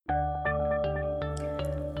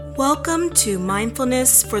Welcome to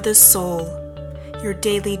Mindfulness for the Soul, your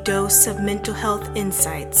daily dose of mental health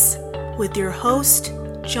insights, with your host,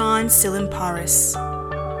 John Silamparis.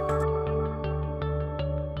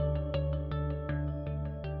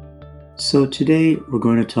 So today we're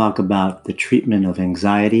going to talk about the treatment of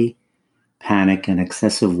anxiety, panic, and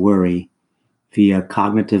excessive worry via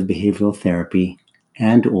cognitive behavioral therapy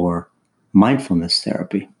and/or mindfulness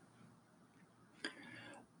therapy.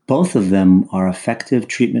 Both of them are effective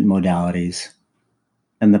treatment modalities,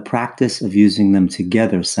 and the practice of using them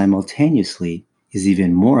together simultaneously is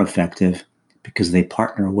even more effective because they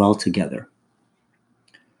partner well together.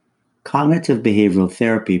 Cognitive behavioral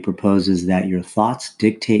therapy proposes that your thoughts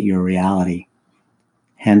dictate your reality.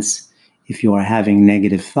 Hence, if you are having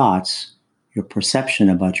negative thoughts, your perception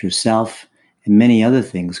about yourself and many other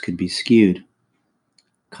things could be skewed.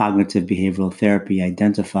 Cognitive behavioral therapy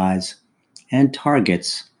identifies and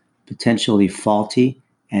targets potentially faulty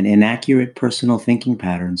and inaccurate personal thinking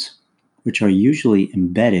patterns, which are usually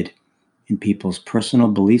embedded in people's personal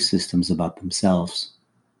belief systems about themselves.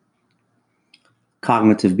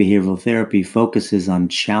 Cognitive behavioral therapy focuses on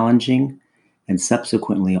challenging and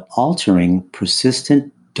subsequently altering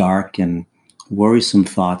persistent, dark, and worrisome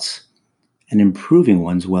thoughts and improving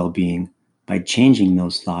one's well-being by changing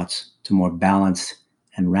those thoughts to more balanced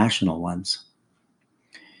and rational ones.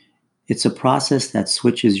 It's a process that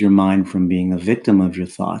switches your mind from being a victim of your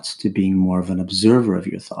thoughts to being more of an observer of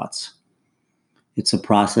your thoughts. It's a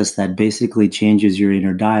process that basically changes your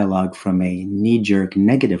inner dialogue from a knee-jerk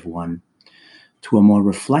negative one to a more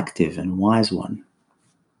reflective and wise one.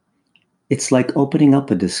 It's like opening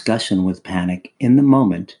up a discussion with panic in the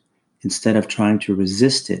moment instead of trying to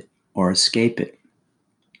resist it or escape it.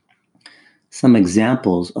 Some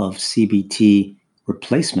examples of CBT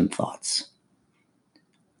replacement thoughts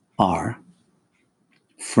are,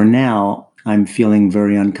 for now, I'm feeling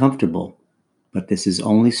very uncomfortable, but this is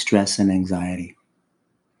only stress and anxiety.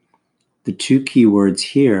 The two key words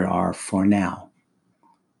here are for now.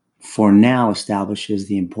 For now establishes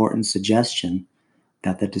the important suggestion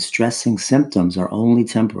that the distressing symptoms are only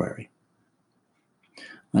temporary.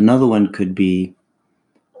 Another one could be,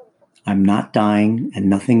 I'm not dying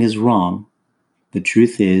and nothing is wrong. The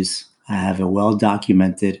truth is, I have a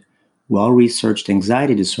well-documented, well-researched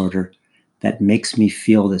anxiety disorder that makes me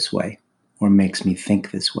feel this way or makes me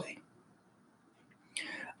think this way.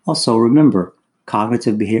 Also, remember,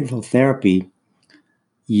 cognitive behavioral therapy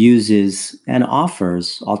uses and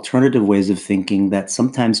offers alternative ways of thinking that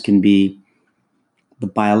sometimes can be the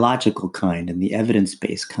biological kind and the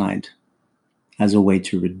evidence-based kind as a way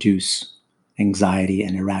to reduce anxiety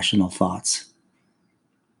and irrational thoughts.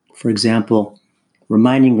 For example,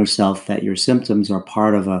 reminding yourself that your symptoms are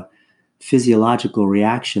part of a physiological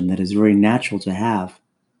reaction that is very natural to have.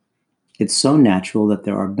 It's so natural that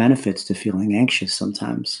there are benefits to feeling anxious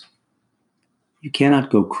sometimes. You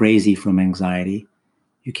cannot go crazy from anxiety.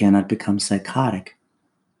 You cannot become psychotic.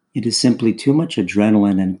 It is simply too much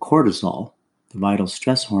adrenaline and cortisol, the vital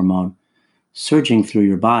stress hormone, surging through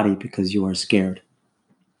your body because you are scared.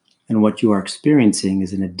 And what you are experiencing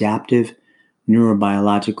is an adaptive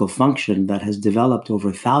neurobiological function that has developed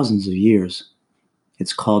over thousands of years.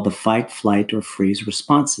 It's called the fight, flight, or freeze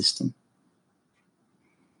response system.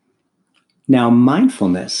 Now,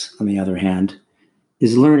 mindfulness, on the other hand,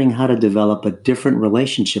 is learning how to develop a different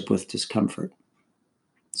relationship with discomfort.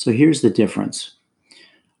 So here's the difference.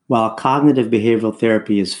 While cognitive behavioral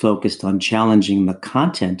therapy is focused on challenging the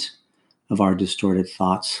content of our distorted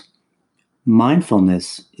thoughts,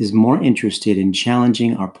 mindfulness is more interested in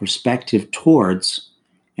challenging our perspective towards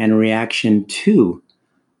and reaction to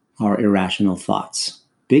our irrational thoughts.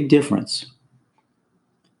 Big difference.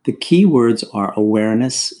 The key words are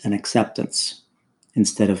awareness and acceptance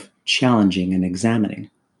instead of challenging and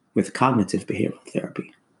examining with cognitive behavioral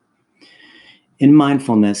therapy. In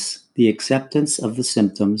mindfulness, the acceptance of the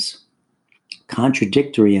symptoms,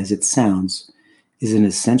 contradictory as it sounds, is an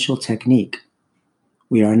essential technique.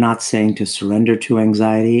 We are not saying to surrender to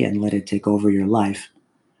anxiety and let it take over your life,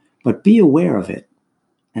 but be aware of it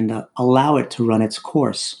and allow it to run its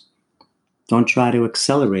course. Don't try to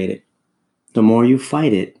accelerate it. The more you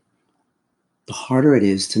fight it, the harder it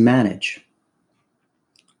is to manage.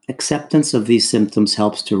 Acceptance of these symptoms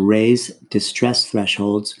helps to raise distress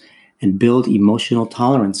thresholds and build emotional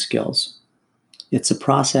tolerance skills. It's a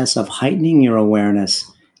process of heightening your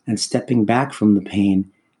awareness and stepping back from the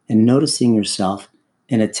pain and noticing yourself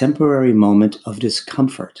in a temporary moment of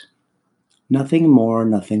discomfort. Nothing more,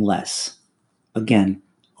 nothing less. Again,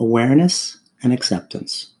 awareness and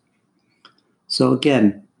acceptance. So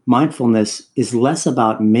again, mindfulness is less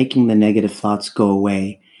about making the negative thoughts go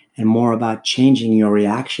away and more about changing your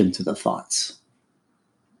reaction to the thoughts.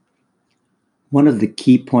 One of the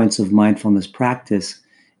key points of mindfulness practice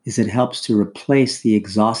is it helps to replace the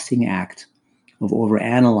exhausting act of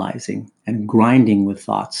overanalyzing and grinding with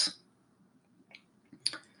thoughts,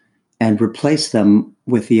 and replace them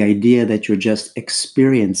with the idea that you're just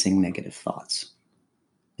experiencing negative thoughts.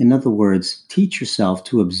 In other words, teach yourself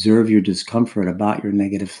to observe your discomfort about your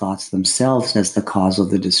negative thoughts themselves as the cause of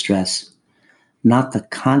the distress, not the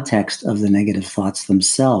context of the negative thoughts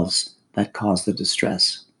themselves that cause the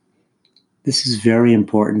distress. This is very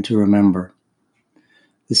important to remember.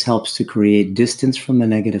 This helps to create distance from the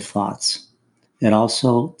negative thoughts. It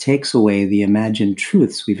also takes away the imagined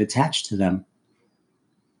truths we've attached to them.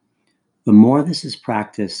 The more this is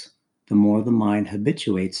practiced, the more the mind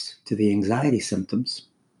habituates to the anxiety symptoms.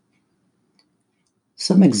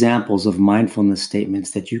 Some examples of mindfulness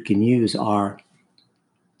statements that you can use are,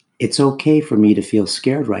 "It's okay for me to feel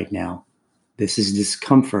scared right now. This is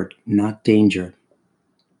discomfort, not danger."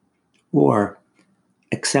 Or,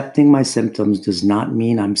 "Accepting my symptoms does not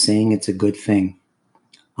mean I'm saying it's a good thing.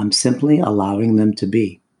 I'm simply allowing them to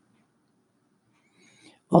be."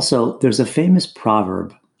 Also, there's a famous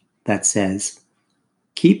proverb that says,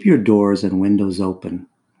 "Keep your doors and windows open.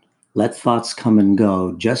 Let thoughts come and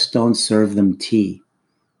go. Just don't serve them tea."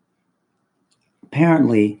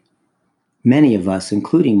 Apparently, many of us,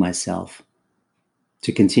 including myself,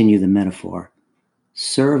 to continue the metaphor,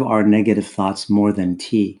 serve our negative thoughts more than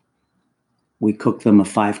tea. We cook them a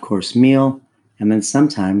 5-course meal, and then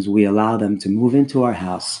sometimes we allow them to move into our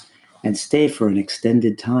house and stay for an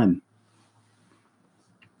extended time.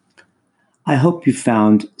 I hope you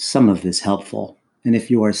found some of this helpful, and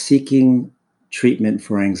if you are seeking treatment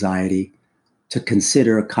for anxiety, to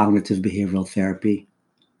consider cognitive behavioral therapy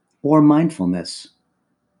or mindfulness.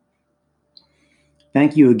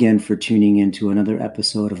 Thank you again for tuning in to another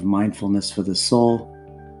episode of Mindfulness for the Soul.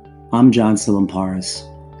 I'm John Silimparis,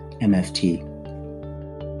 MFT.